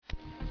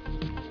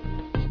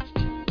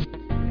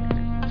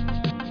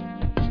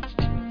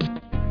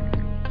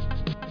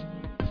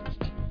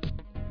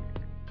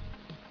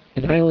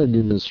An island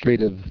in the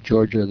Strait of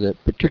Georgia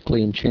that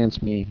particularly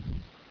enchants me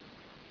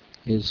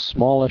is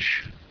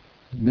smallish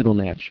Middle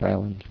Natch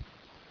Island.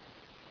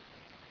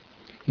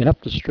 And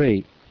up the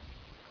strait,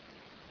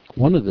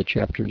 one of the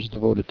chapters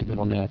devoted to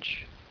Middle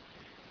Natch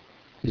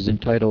is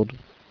entitled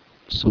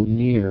So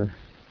Near,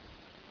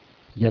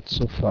 Yet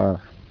So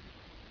Far.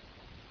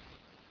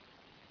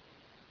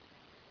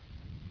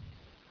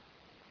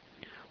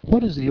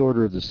 What is the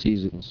order of the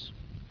seasons?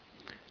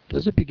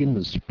 Does it begin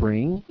with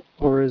spring,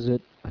 or is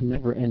it a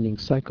never-ending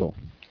cycle?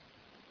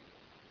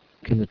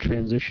 Can the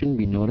transition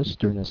be noticed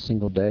during a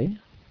single day?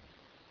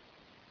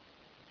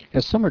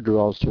 As summer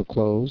draws to a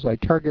close, I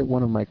target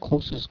one of my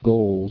closest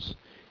goals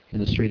in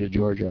the Strait of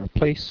Georgia, a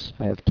place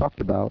I have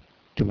talked about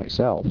to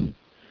myself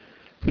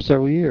for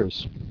several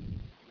years.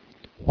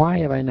 Why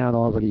have I not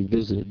already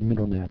visited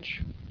Middle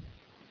Natch?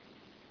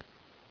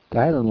 The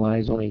island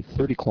lies only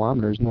 30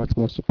 kilometers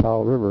northwest of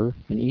Powell River,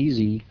 an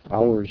easy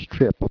hour's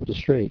trip up the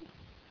strait.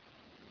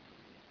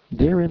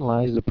 Therein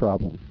lies the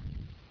problem.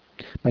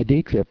 My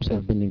day trips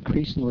have been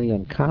increasingly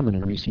uncommon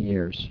in recent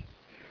years,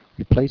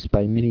 replaced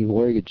by many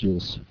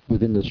voyages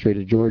within the Strait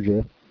of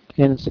Georgia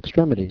and its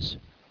extremities.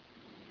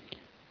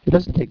 It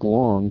doesn't take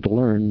long to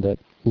learn that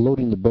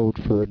loading the boat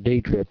for a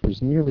day trip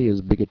is nearly as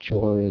big a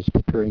chore as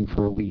preparing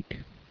for a week.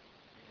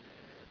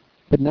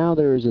 But now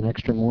there is an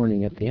extra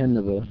morning at the end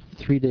of a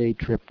 3-day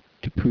trip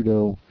to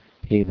Prudhoe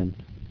Haven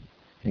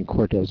and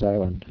Cortez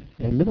Island,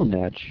 and Middle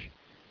Natch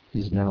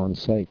is now in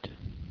sight.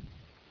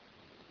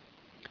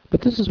 But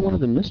this is one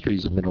of the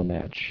mysteries of Middle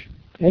Natch.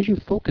 As you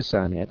focus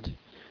on it,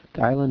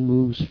 the island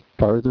moves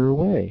farther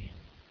away.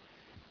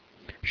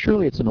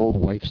 Surely it's an old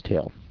wives'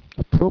 tale,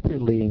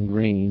 appropriately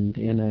ingrained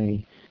in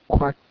a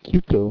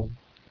Kwakiutl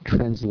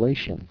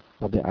translation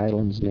of the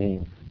island's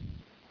name.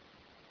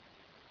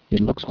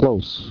 It looks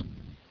close.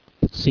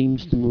 It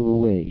seems to move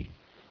away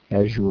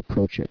as you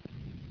approach it.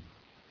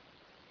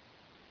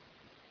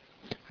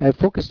 I have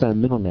focused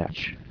on Middle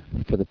Natch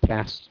for the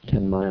past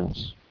 10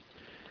 miles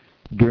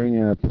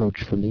during our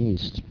approach from the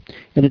east,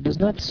 and it does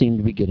not seem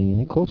to be getting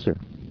any closer.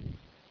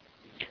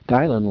 The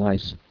island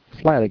lies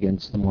flat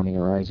against the morning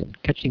horizon,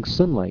 catching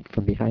sunlight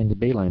from behind the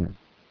bayliner.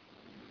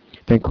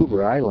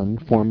 Vancouver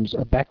Island forms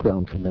a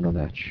background for Middle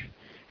Natch,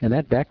 and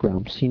that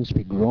background seems to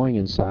be growing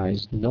in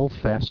size no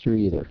faster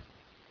either.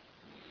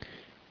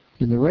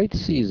 In the right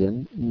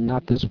season,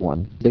 not this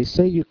one, they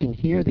say you can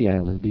hear the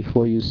island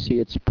before you see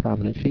its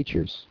prominent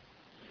features.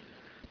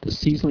 The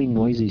seasonally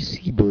noisy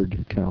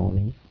seabird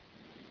colony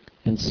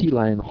and sea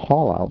lion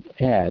haul-out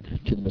add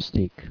to the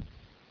mystique.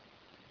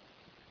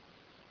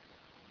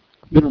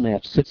 Middle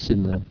Natch sits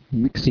in the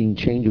mixing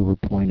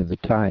changeover point of the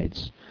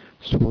tides,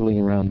 swirling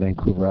around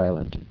Vancouver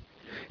Island.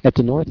 At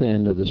the north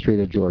end of the Strait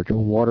of Georgia,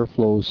 water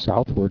flows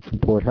southward from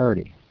Port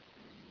Hardy.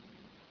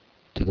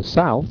 To the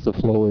south, the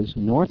flow is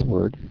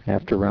northward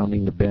after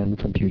rounding the bend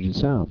from Puget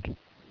Sound.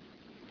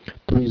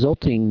 The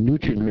resulting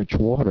nutrient-rich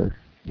water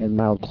and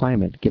mild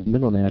climate give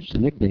Middle Natch the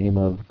nickname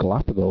of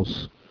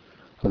Galapagos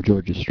of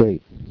Georgia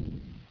Strait.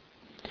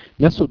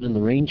 Nestled in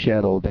the rain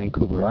shadow of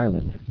Vancouver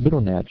Island,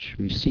 Middle Natch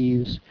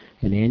receives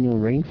an annual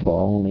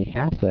rainfall only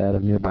half that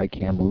of nearby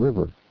Campbell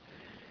River,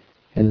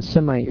 and the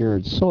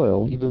semi-arid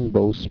soil even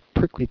boasts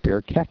prickly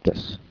pear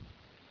cactus.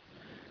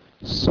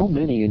 So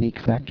many unique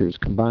factors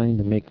combine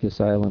to make this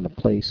island a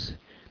place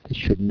that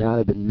should not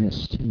have been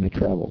missed in my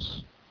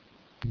travels.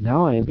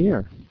 Now I am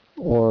here,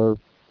 or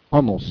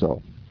almost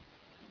so.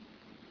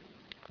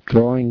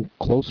 Drawing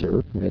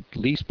closer, at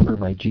least per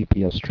my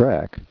GPS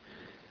track,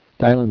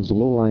 the island's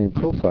low-lying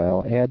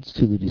profile adds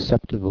to the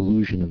deceptive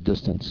illusion of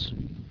distance.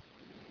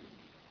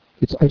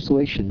 Its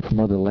isolation from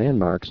other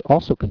landmarks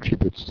also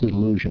contributes to the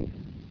illusion.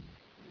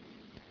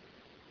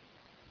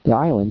 The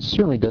island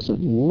certainly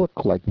doesn't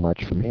look like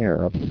much from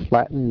here, a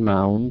flattened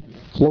mound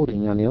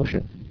floating on the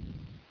ocean.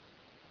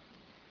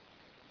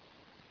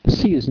 The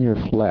sea is near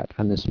flat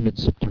on this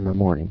mid-September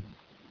morning,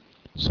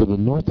 so the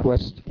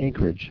northwest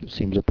anchorage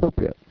seems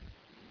appropriate.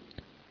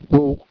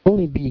 We'll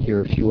only be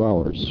here a few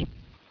hours,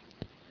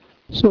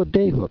 so a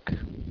day hook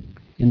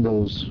in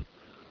those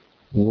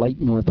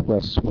light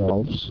northwest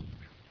swells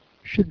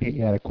should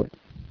be adequate.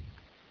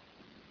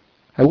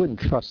 I wouldn't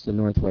trust the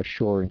northwest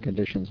shore in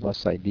conditions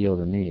less ideal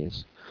than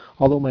these,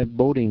 although my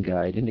boating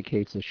guide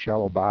indicates a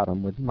shallow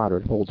bottom with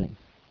moderate holding.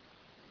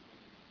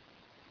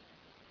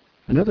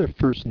 Another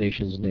First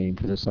Nations name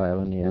for this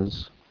island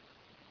is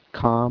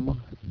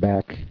Calm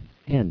Back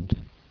End.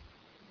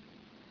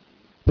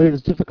 But it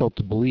is difficult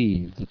to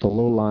believe that the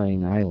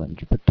low-lying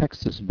island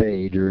protects this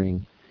bay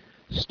during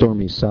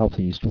stormy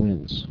southeast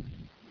winds,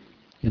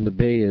 and the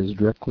bay is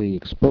directly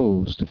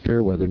exposed to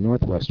fair-weather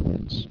northwest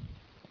winds.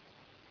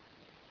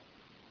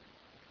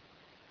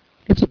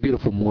 It's a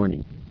beautiful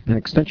morning, an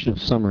extension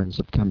of summer in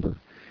September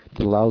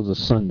that allows the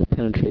sun to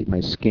penetrate my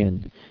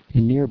skin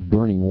in near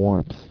burning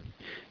warmth.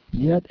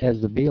 Yet,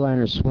 as the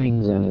bayliner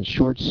swings on its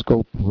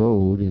short-scope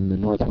road in the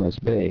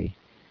Northwest Bay,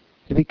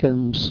 it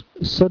becomes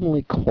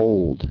suddenly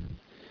cold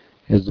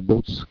as the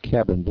boat's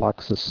cabin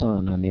blocks the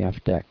sun on the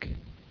aft deck.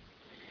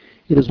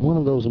 It is one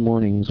of those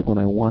mornings when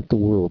I want the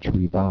world to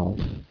revolve,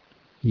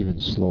 even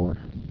slower.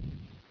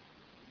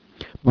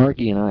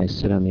 Margie and I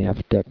sit on the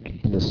aft deck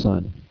in the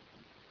sun,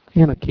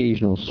 and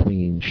occasional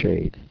swinging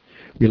shade,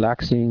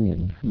 relaxing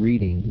and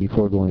reading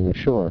before going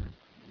ashore.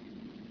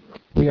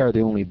 We are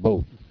the only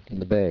boat in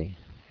the bay,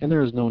 and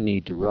there is no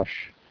need to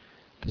rush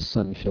the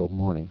sun-filled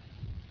morning.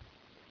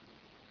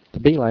 The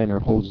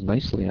Bayliner holds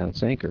nicely on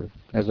its anchor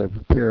as I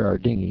prepare our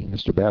dinghy,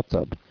 Mr.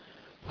 Bathtub,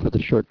 for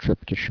the short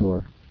trip to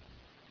shore.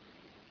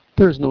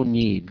 There is no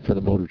need for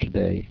the motor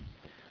today,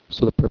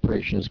 so the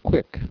preparation is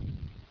quick.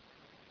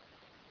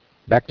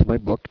 Back to my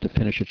book to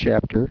finish a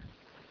chapter,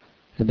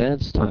 and then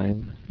it's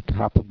time to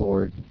hop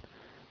aboard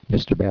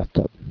Mr.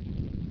 Bathtub.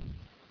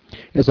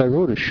 As I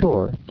rowed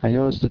ashore, I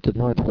noticed that the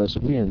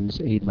northwest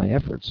winds aid my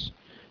efforts,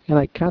 and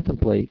I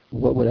contemplate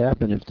what would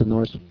happen if the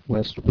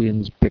northwest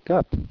winds pick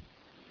up.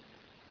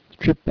 The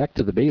trip back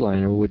to the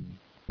Bayliner would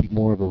be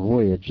more of a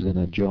voyage than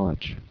a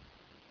jaunt.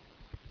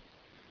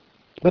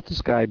 But the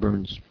sky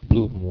burns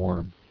blue and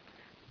warm,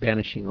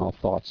 banishing all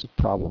thoughts of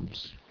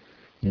problems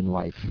in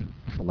life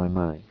from my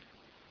mind.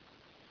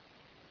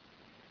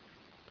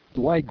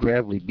 The wide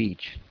gravelly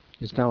beach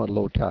is now at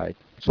low tide,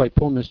 so I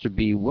pull Mr.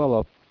 B well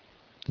up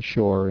the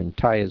shore and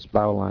tie his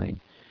bowline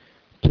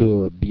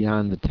to a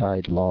beyond the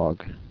tide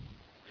log.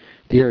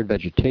 The arid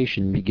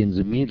vegetation begins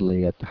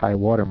immediately at the high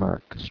water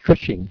mark,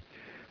 stretching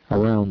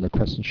around the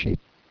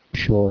crescent-shaped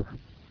shore.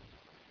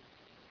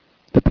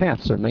 The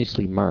paths are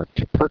nicely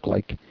marked,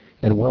 park-like,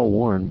 and well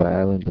worn by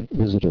island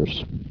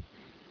visitors.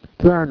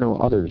 There are no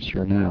others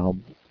here now,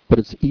 but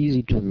it's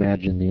easy to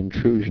imagine the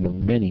intrusion of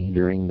many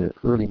during the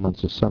early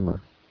months of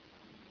summer.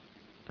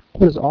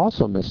 What is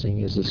also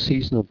missing is the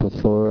seasonal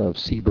plethora of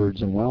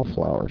seabirds and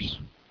wildflowers.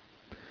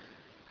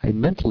 I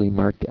mentally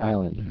mark the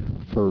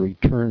island for a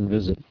return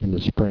visit in the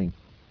spring.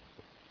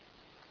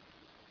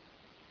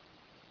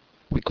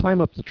 We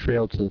climb up the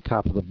trail to the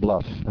top of the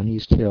bluff on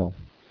East Hill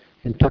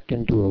and tuck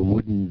into a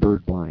wooden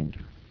bird blind.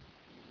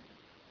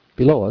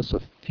 Below us,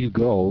 a few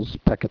gulls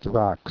peck at the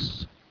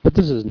rocks, but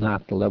this is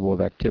not the level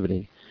of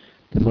activity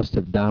that must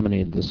have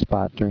dominated the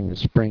spot during the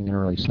spring and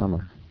early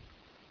summer.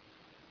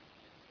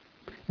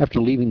 After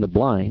leaving the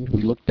blind,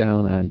 we look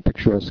down on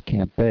picturesque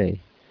Camp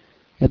Bay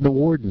and the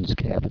warden's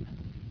cabin.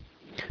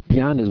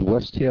 Beyond is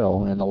West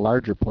Hill and the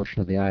larger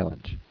portion of the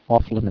island,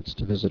 off limits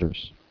to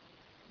visitors.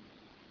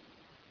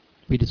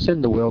 We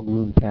descend the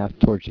well-groomed path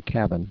towards the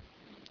cabin,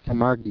 and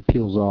Margie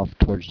peels off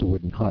towards the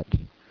wooden hut,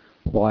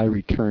 while I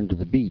return to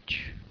the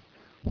beach,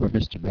 where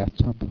Mr.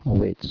 Bathtub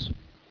awaits.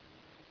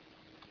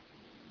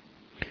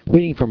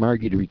 Waiting for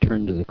Margie to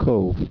return to the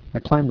cove, I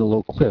climb the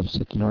low cliffs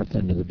at the north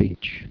end of the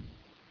beach.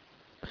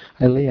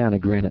 I lay on a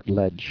granite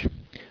ledge,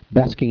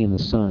 basking in the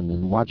sun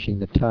and watching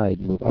the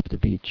tide move up the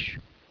beach.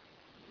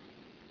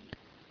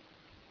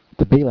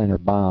 The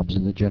Bayliner bobs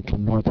in the gentle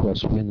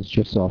northwest winds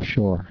just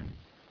offshore,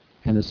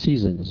 and the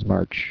seasons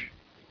march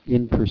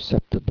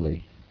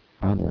imperceptibly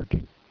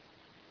onward.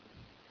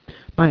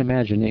 My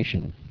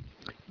imagination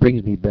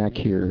brings me back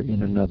here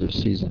in another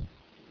season,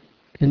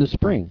 in the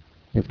spring,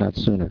 if not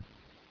sooner.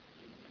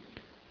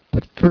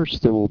 But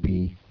first there will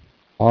be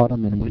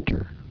autumn and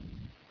winter,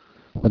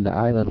 when the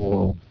island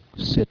will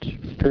sit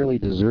fairly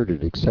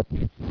deserted except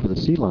for the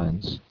sea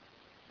lions.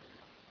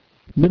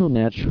 Middle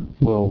Natch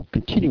will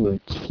continue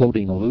its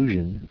floating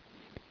illusion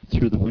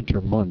through the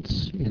winter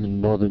months in the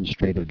northern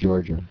Strait of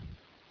Georgia,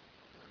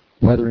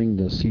 weathering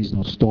the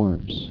seasonal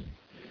storms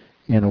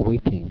and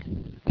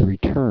awaiting the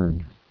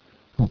return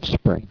of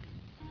spring.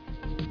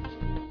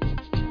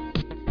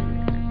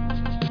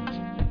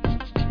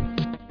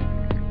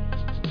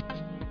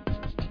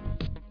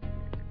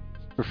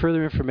 For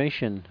further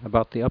information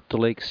about the Up the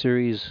Lake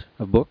series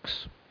of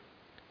books,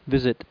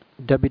 visit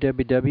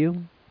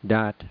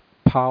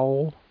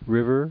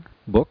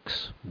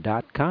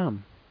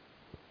www.powellriverbooks.com.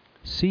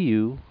 See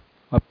you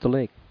up the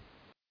lake.